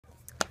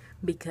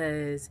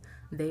because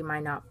they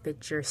might not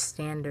fit your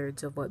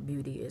standards of what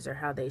beauty is or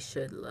how they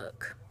should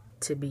look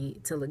to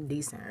look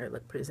decent or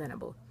look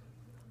presentable.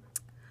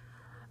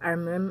 I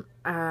remember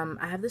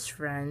I have this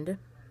friend,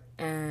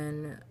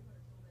 and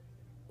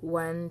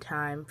one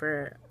time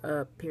for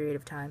a period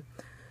of time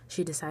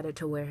she decided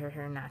to wear her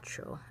hair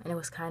natural, and it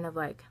was kind of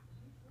like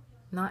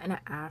not in an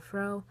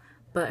afro,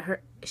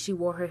 but she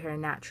wore her hair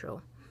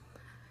natural.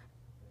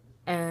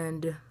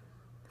 And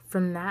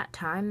from that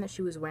time that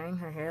she was wearing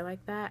her hair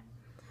like that,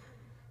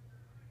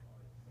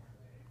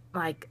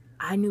 like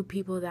I knew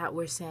people that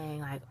were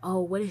saying like, "Oh,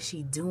 what is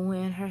she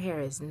doing? Her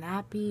hair is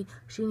nappy.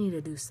 She need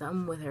to do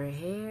something with her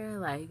hair.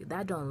 Like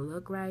that don't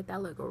look right.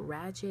 That look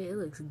ratchet. It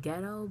looks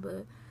ghetto."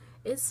 But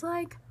it's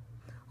like,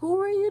 who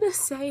are you to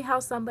say how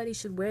somebody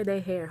should wear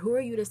their hair? Who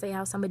are you to say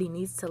how somebody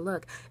needs to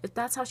look? If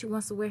that's how she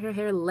wants to wear her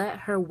hair,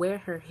 let her wear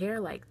her hair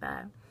like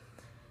that.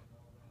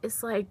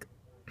 It's like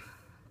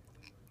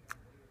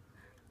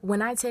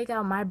when I take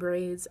out my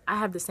braids, I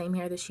have the same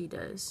hair that she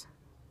does.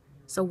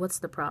 So what's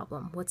the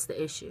problem? What's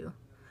the issue?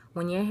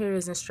 When your hair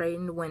isn't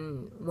straightened,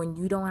 when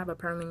you don't have a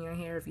perm in your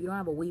hair, if you don't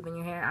have a weave in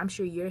your hair, I'm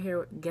sure your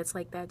hair gets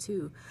like that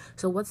too.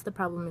 So what's the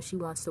problem if she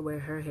wants to wear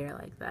her hair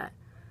like that?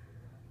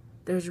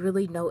 There's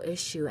really no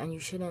issue, and you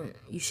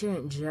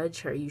shouldn't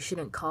judge her. You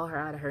shouldn't call her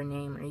out of her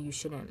name, or you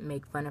shouldn't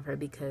make fun of her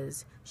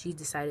because she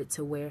decided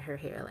to wear her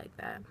hair like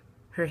that.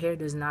 Her hair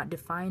does not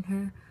define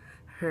her.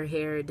 Her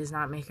hair does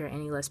not make her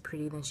any less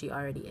pretty than she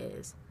already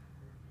is.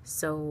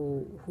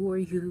 So who are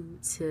you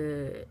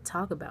to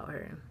talk about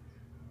her?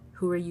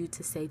 Who are you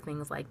to say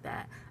things like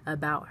that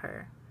about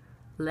her?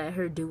 Let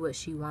her do what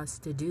she wants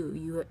to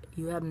do.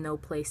 You have no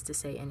place to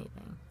say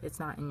anything. It's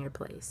not in your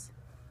place.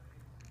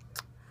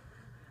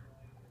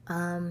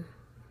 Um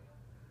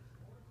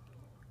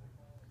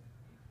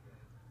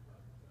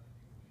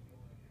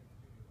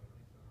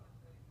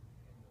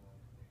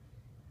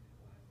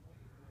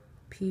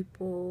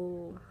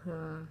People,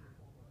 I'm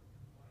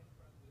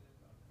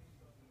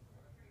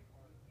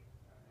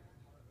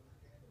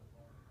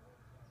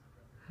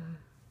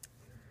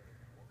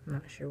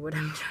not sure what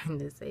I'm trying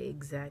to say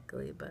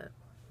exactly, but